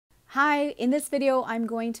Hi, in this video, I'm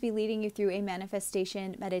going to be leading you through a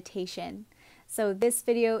manifestation meditation. So this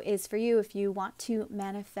video is for you if you want to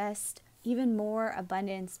manifest even more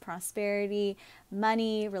abundance, prosperity,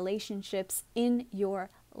 money, relationships in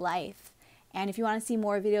your life. And if you want to see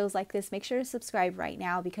more videos like this, make sure to subscribe right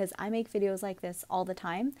now because I make videos like this all the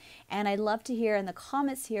time. And I'd love to hear in the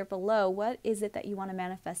comments here below, what is it that you want to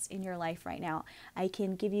manifest in your life right now? I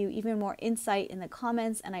can give you even more insight in the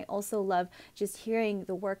comments. And I also love just hearing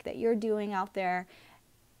the work that you're doing out there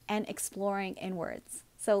and exploring inwards.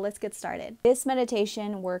 So let's get started. This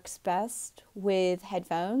meditation works best with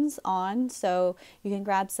headphones on. So you can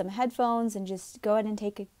grab some headphones and just go ahead and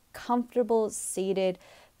take a comfortable seated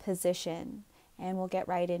position, and we'll get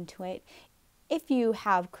right into it. If you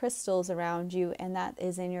have crystals around you and that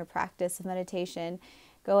is in your practice of meditation,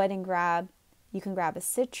 go ahead and you can grab a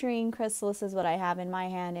citrine crystal. This is what I have in my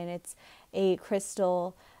hand, and it's a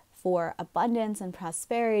crystal for abundance and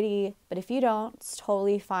prosperity. But if you don't, it's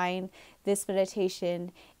totally fine. This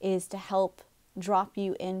meditation is to help drop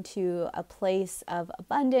you into a place of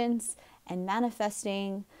abundance and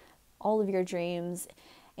manifesting all of your dreams,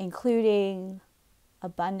 including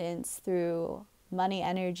abundance through money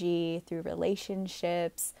energy, through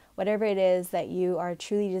relationships, whatever it is that you are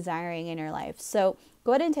truly desiring in your life. So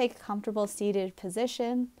go ahead and take a comfortable seated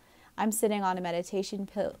position. I'm sitting on a meditation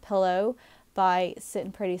pillow by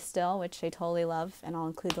Sitting Pretty Still, which I totally love, and I'll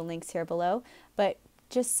include the links here below. But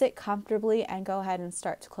just sit comfortably and go ahead and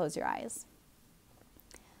start to close your eyes.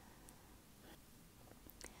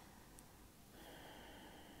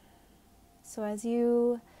 So as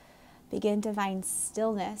you begin to find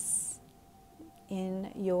stillness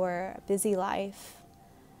in your busy life,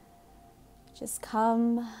 just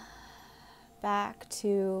come back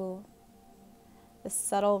to the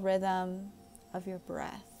subtle rhythm of your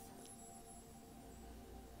breath.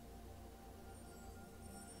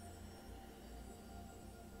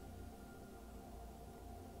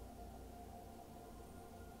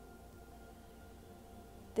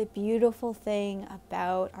 The beautiful thing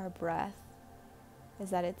about our breath is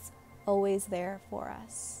that it's always there for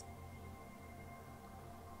us.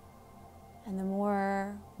 And the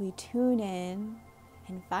more we tune in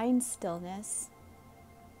and find stillness,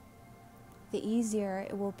 the easier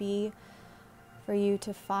it will be for you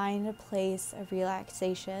to find a place of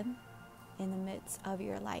relaxation in the midst of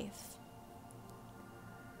your life.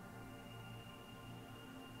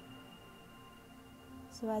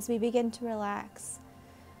 So as we begin to relax,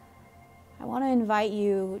 I want to invite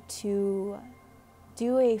you to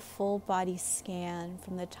do a full body scan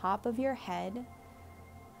from the top of your head.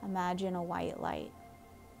 Imagine a white light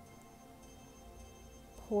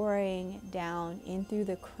pouring down in through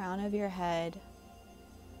the crown of your head.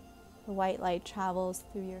 The white light travels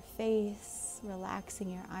through your face, relaxing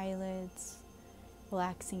your eyelids,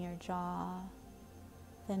 relaxing your jaw,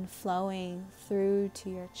 then flowing through to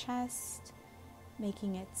your chest,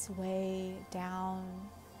 making its way down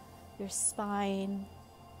your spine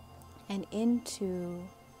and into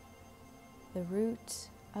the root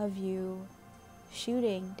of you,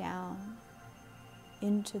 shooting down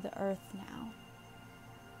into the earth now.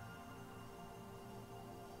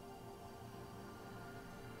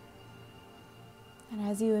 And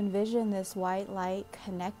as you envision this white light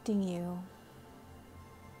connecting you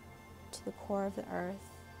to the core of the earth,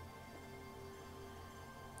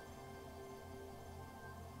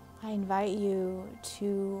 I invite you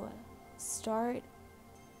to start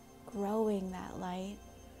growing that light.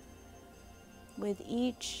 With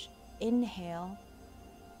each inhale,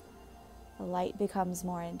 the light becomes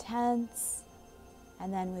more intense,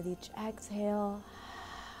 and then with each exhale,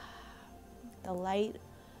 the light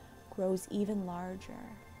grows even larger.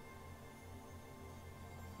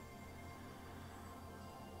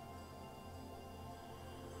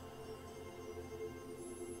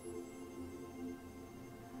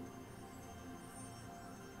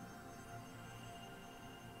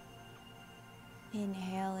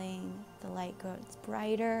 Inhaling, the light grows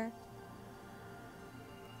brighter.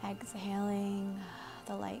 Exhaling,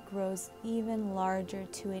 the light grows even larger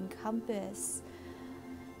to encompass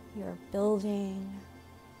your building,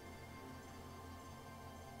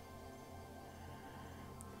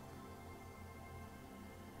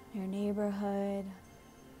 your neighborhood.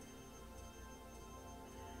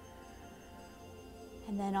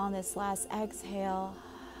 And then on this last exhale,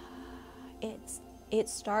 it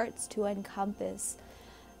starts to encompass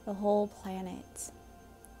the whole planet.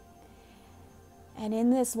 And in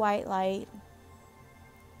this white light,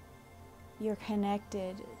 you're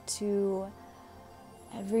connected to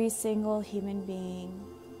every single human being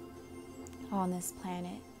on this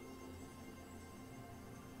planet.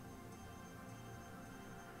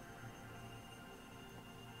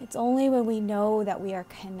 It's only when we know that we are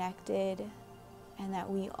connected and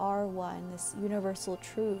that we are one, this universal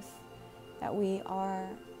truth, that we are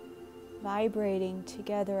vibrating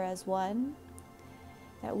together as one,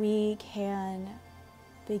 that we can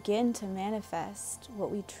begin to manifest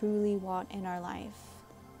what we truly want in our life.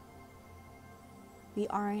 We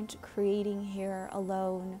aren't creating here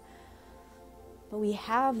alone, but we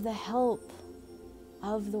have the help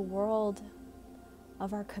of the world,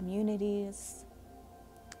 of our communities,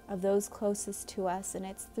 of those closest to us. And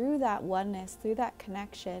it's through that oneness, through that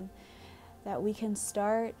connection, that we can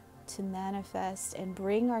start to manifest and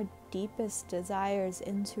bring our deepest desires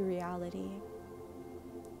into reality.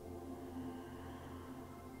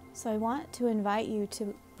 So I want to invite you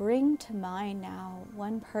to bring to mind now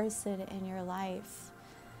one person in your life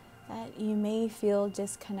that you may feel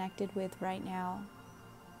disconnected with right now.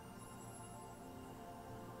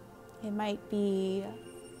 It might be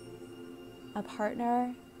a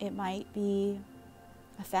partner, it might be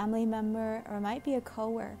a family member, or it might be a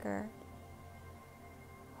coworker.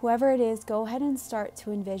 Whoever it is, go ahead and start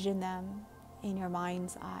to envision them in your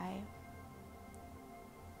mind's eye,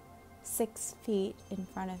 6 feet in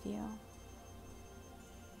front of you.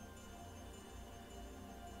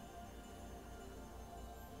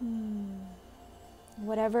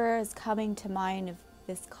 Whatever is coming to mind of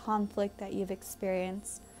this conflict that you've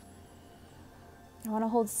experienced, I want to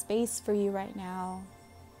hold space for you right now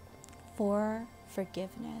for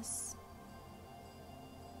forgiveness.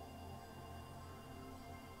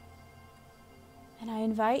 And I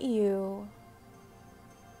invite you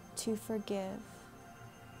to forgive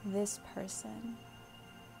this person.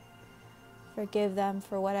 Forgive them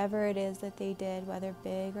for whatever it is that they did, whether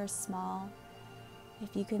big or small.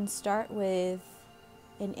 If you can start with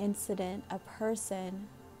an incident, a person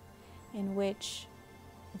in which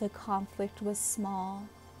the conflict was small,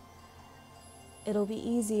 it'll be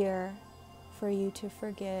easier for you to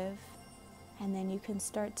forgive, and then you can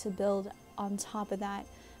start to build on top of that.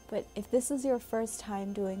 But if this is your first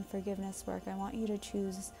time doing forgiveness work, I want you to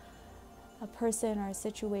choose a person or a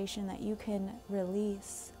situation that you can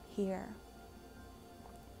release here.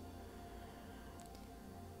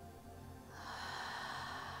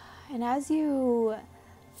 And as you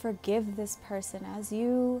forgive this person, as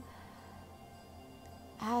you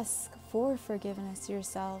ask for forgiveness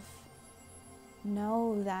yourself,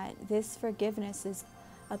 know that this forgiveness is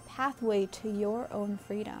a pathway to your own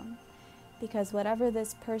freedom. Because whatever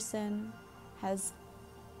this person has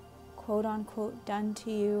quote unquote done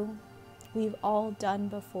to you, we've all done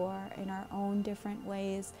before in our own different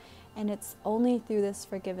ways. And it's only through this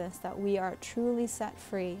forgiveness that we are truly set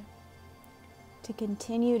free to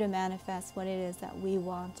continue to manifest what it is that we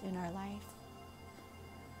want in our life.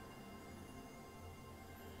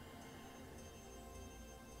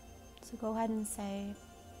 So go ahead and say,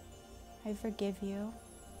 I forgive you.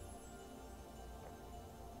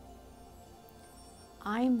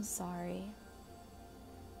 I'm sorry.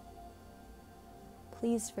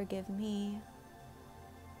 Please forgive me.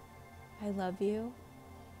 I love you.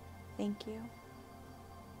 Thank you.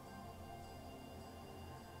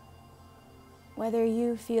 Whether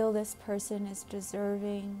you feel this person is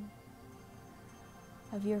deserving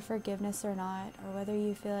of your forgiveness or not, or whether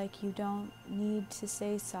you feel like you don't need to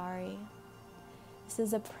say sorry, this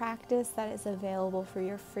is a practice that is available for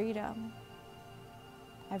your freedom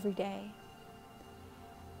every day,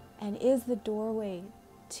 and is the doorway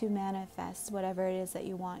to manifest whatever it is that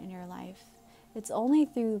you want in your life. It's only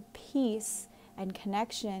through peace and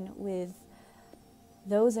connection with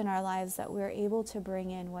those in our lives that we're able to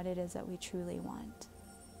bring in what it is that we truly want.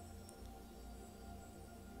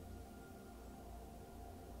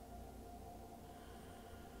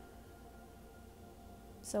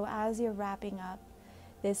 So as you're wrapping up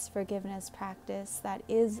this forgiveness practice that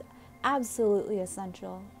is absolutely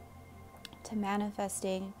essential to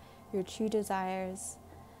manifesting your true desires,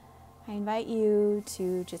 I invite you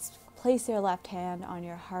to just place your left hand on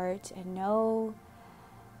your heart and know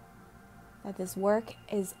that this work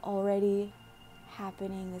is already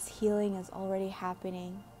happening, this healing is already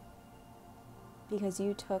happening, because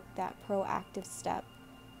you took that proactive step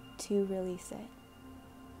to release it.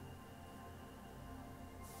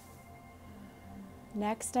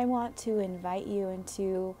 Next, I want to invite you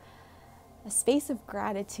into a space of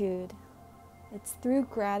gratitude. It's through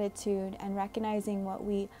gratitude and recognizing what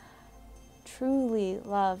we truly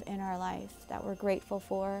love in our life, that we're grateful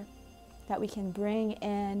for, that we can bring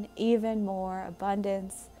in even more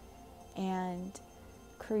abundance and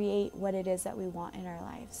create what it is that we want in our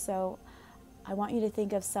life. So I want you to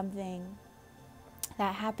think of something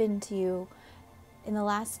that happened to you in the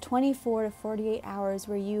last 24 to 48 hours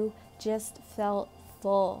where you just felt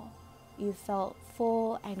full. You felt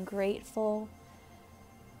full and grateful.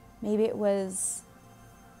 Maybe it was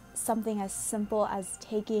something as simple as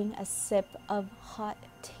taking a sip of hot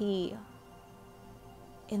tea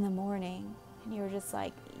in the morning, and you were just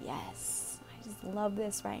like, yes, I just love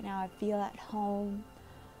this right now. I feel at home.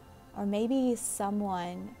 Or maybe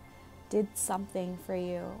someone did something for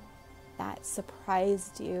you that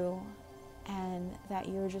surprised you and that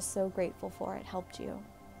you were just so grateful for. It helped you.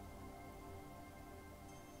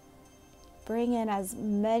 Bring in as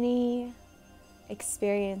many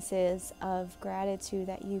experiences of gratitude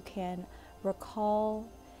that you can recall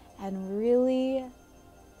and really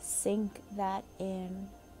sink that in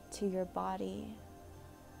to your body.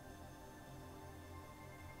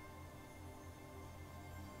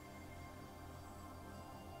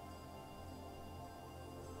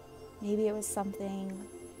 Maybe it was something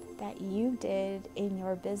that you did in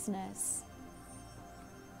your business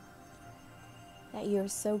that you're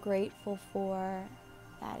so grateful for,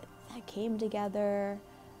 that came together,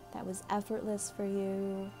 that was effortless for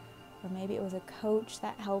you, or maybe it was a coach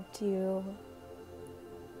that helped you.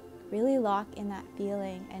 Really lock in that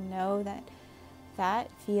feeling and know that that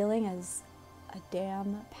feeling is a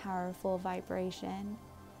damn powerful vibration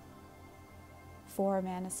for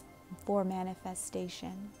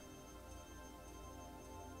manifestation.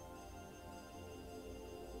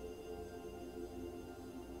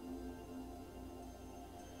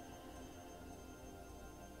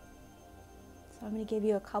 So I'm going to give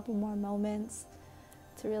you a couple more moments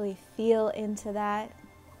to really feel into that.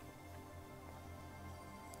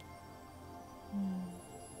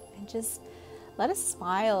 And just let a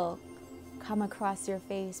smile come across your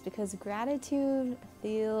face, because gratitude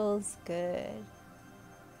feels good.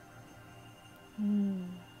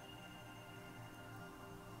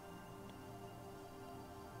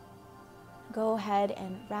 Go ahead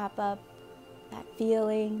and wrap up that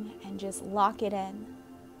feeling and just lock it in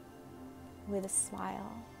with a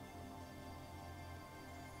smile.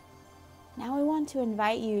 Now I want to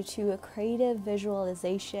invite you to a creative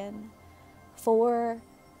visualization for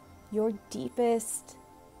your deepest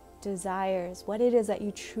desires, what it is that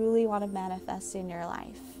you truly want to manifest in your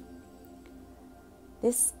life.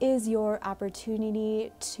 This is your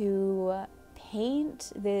opportunity to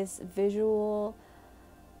paint this visual,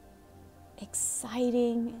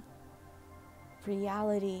 exciting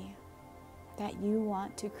reality that you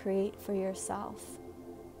want to create for yourself.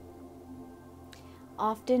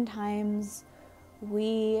 Oftentimes,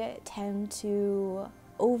 we tend to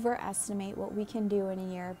overestimate what we can do in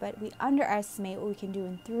a year, but we underestimate what we can do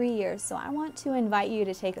in 3 years. So I want to invite you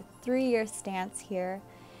to take a 3-year stance here,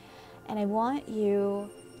 and I want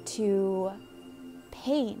you to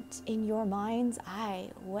paint in your mind's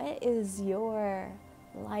eye, what is your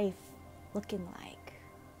life looking like?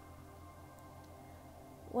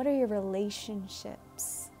 What are your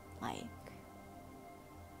relationships like?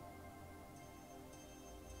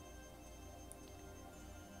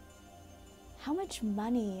 How much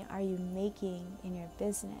money are you making in your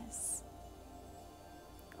business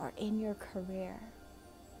or in your career?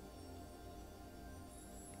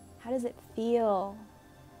 How does it feel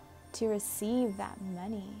to receive that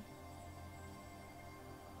money?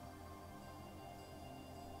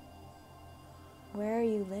 Where are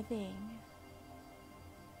you living?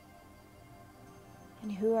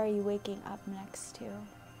 And who are you waking up next to?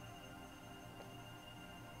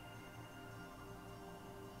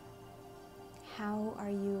 How are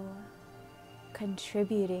you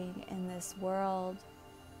contributing in this world,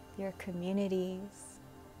 your communities?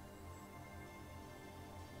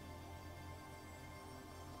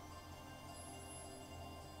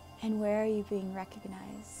 And where are you being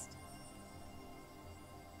recognized?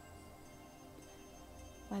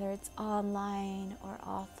 Whether it's online or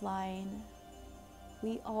offline,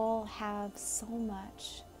 we all have so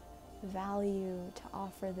much value to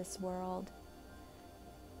offer this world.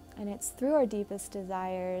 And it's through our deepest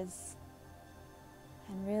desires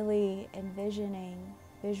and really envisioning,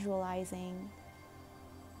 visualizing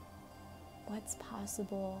what's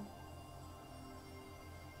possible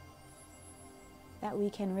that we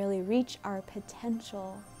can really reach our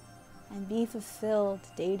potential and be fulfilled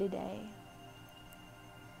day to day.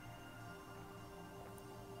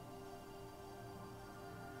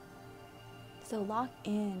 So lock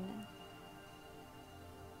in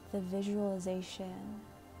the visualization,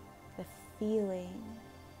 the feeling,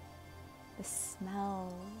 the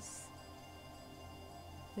smells,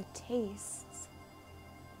 the tastes.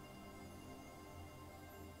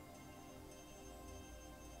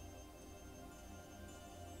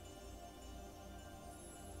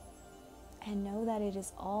 And know that it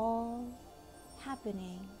is all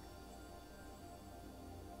happening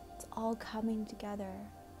all coming together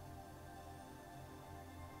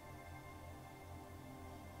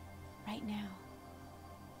right now.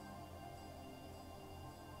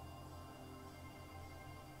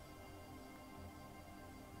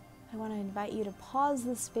 I want to invite you to pause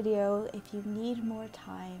this video if you need more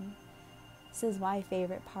time. This is my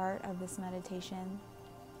favorite part of this meditation.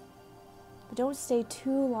 But don't stay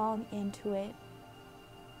too long into it,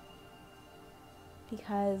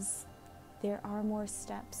 because there are more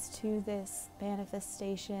steps to this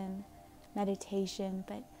manifestation meditation.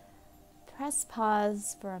 But press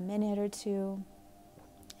pause for a minute or two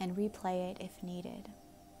and replay it if needed.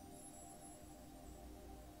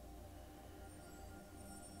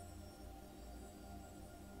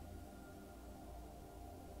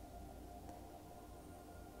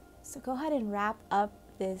 So go ahead and wrap up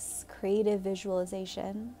this creative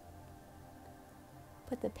visualization.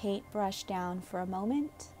 Put the paintbrush down for a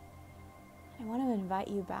moment. I want to invite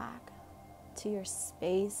you back to your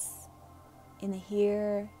space in the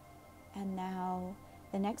here and now,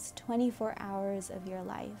 the next 24 hours of your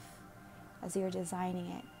life as you're designing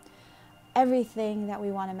it. Everything that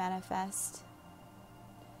we want to manifest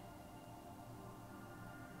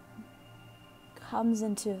comes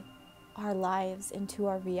into our lives, into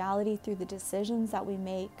our reality through the decisions that we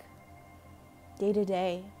make day to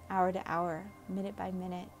day, hour to hour, minute by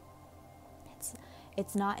minute.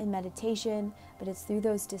 It's not in meditation, but it's through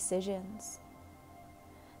those decisions.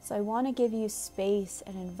 So I want to give you space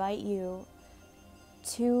and invite you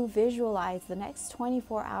to visualize the next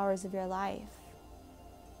 24 hours of your life.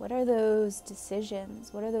 What are those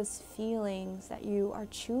decisions? What are those feelings that you are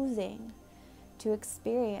choosing to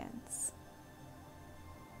experience?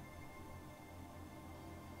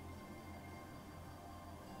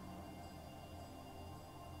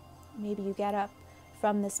 Maybe you get up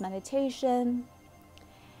from this meditation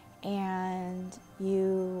and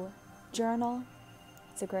you journal.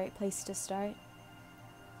 It's a great place to start.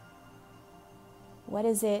 What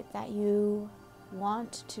is it that you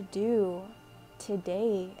want to do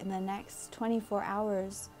today in the next 24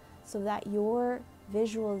 hours so that your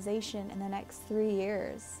visualization in the next 3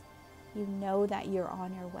 years, you know that you're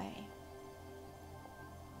on your way?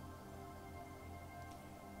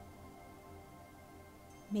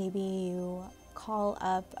 Maybe you call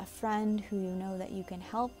up a friend who you know that you can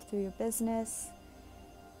help through your business.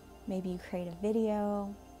 Maybe you create a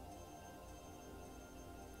video.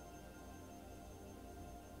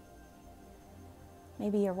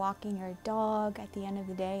 Maybe you're walking your dog at the end of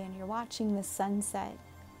the day and you're watching the sunset,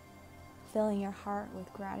 filling your heart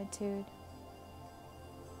with gratitude.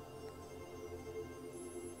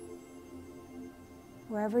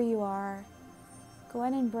 Wherever you are, go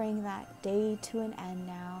ahead and bring that day to an end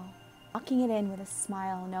now, locking it in with a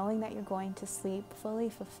smile, knowing that you're going to sleep fully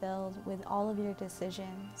fulfilled with all of your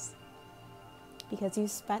decisions because you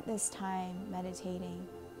spent this time meditating.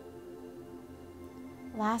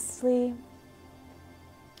 Lastly,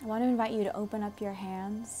 I want to invite you to open up your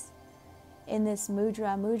hands in this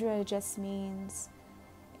mudra. Mudra just means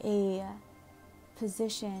a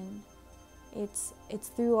position. It's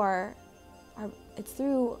through our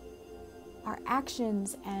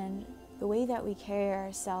actions and the way that we carry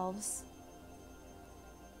ourselves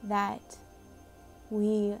that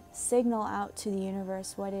we signal out to the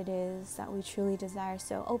universe what it is that we truly desire.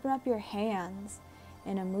 So open up your hands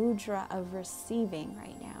in a mudra of receiving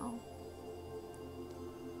right now.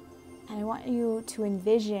 And I want you to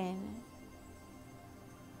envision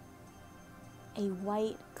a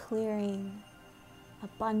white, clearing,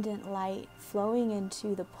 abundant light flowing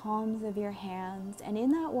into the palms of your hands. And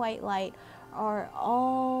in that white light are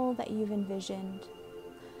all that you've envisioned,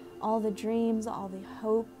 all the dreams, all the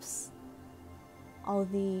hopes, all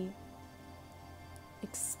the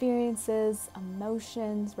experiences,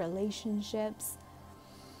 emotions, relationships,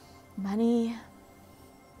 money,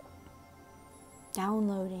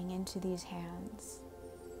 downloading into these hands.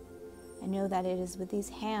 And know that it is with these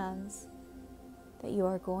hands that you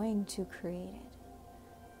are going to create it.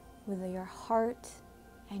 With your heart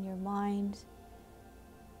and your mind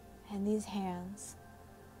and these hands,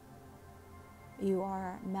 you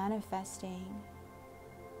are manifesting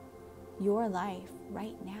your life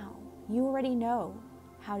right now. You already know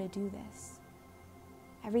how to do this.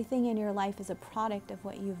 Everything in your life is a product of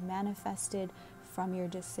what you've manifested from your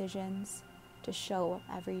decisions to show up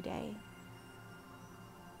every day.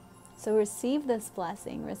 So receive this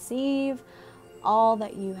blessing. Receive all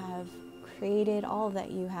that you have created, all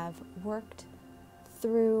that you have worked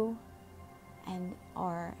through and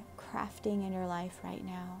are crafting in your life right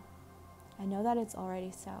now. I know that it's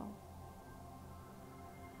already so.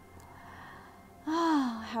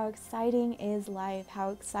 Ah, how exciting is life? How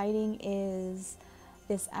exciting is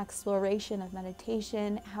this exploration of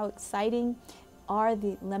meditation? How exciting are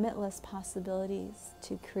the limitless possibilities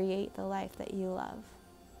to create the life that you love?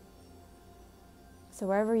 So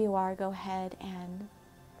wherever you are, go ahead and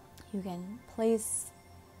you can place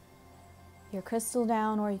your crystal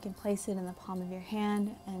down, or you can place it in the palm of your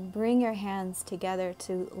hand and bring your hands together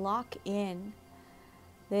to lock in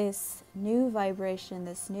this new vibration,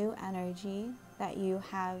 this new energy that you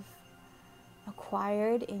have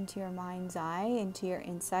acquired into your mind's eye, into your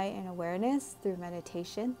insight and awareness through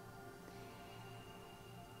meditation.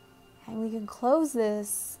 And we can close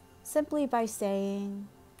this simply by saying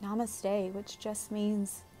Namaste, which just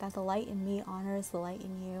means that the light in me honors the light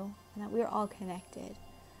in you, and that we're all connected.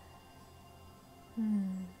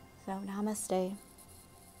 So Namaste.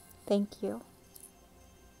 Thank you.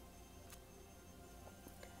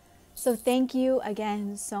 So thank you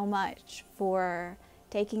again so much for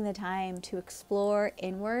taking the time to explore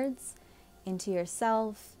inwards into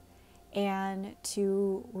yourself and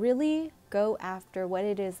to really go after what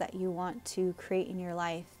it is that you want to create in your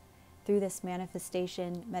life through this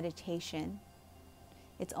manifestation meditation.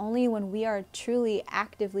 It's only when we are truly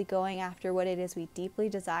actively going after what it is we deeply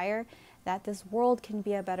desire that this world can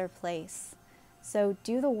be a better place. So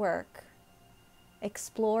do the work.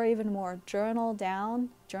 Explore even more. Journal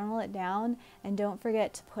it down, and don't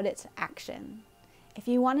forget to put it to action. If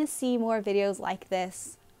you want to see more videos like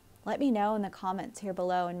this, let me know in the comments here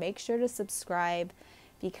below, and make sure to subscribe,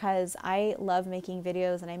 because I love making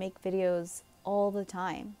videos and I make videos all the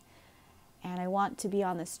time. And I want to be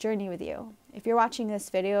on this journey with you. If you're watching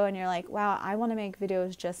this video and you're like, wow, I want to make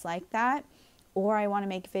videos just like that, or I want to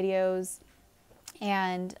make videos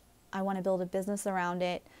and I want to build a business around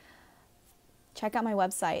it, check out my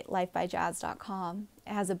website, lifebyjazz.com.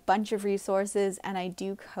 It has a bunch of resources, and I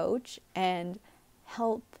do coach and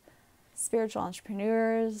help spiritual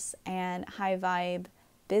entrepreneurs and high vibe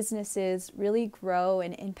businesses really grow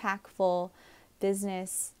an impactful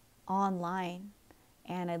business online.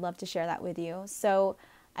 And I'd love to share that with you. So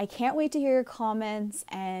I can't wait to hear your comments,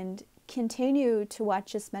 and continue to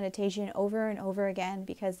watch this meditation over and over again,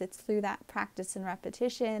 because it's through that practice and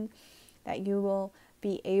repetition that you will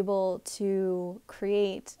be able to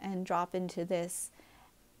create and drop into this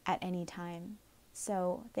at any time.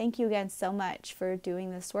 So thank you again so much for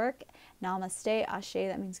doing this work. Namaste, Ashe,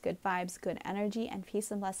 that means good vibes, good energy, and peace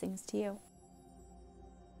and blessings to you.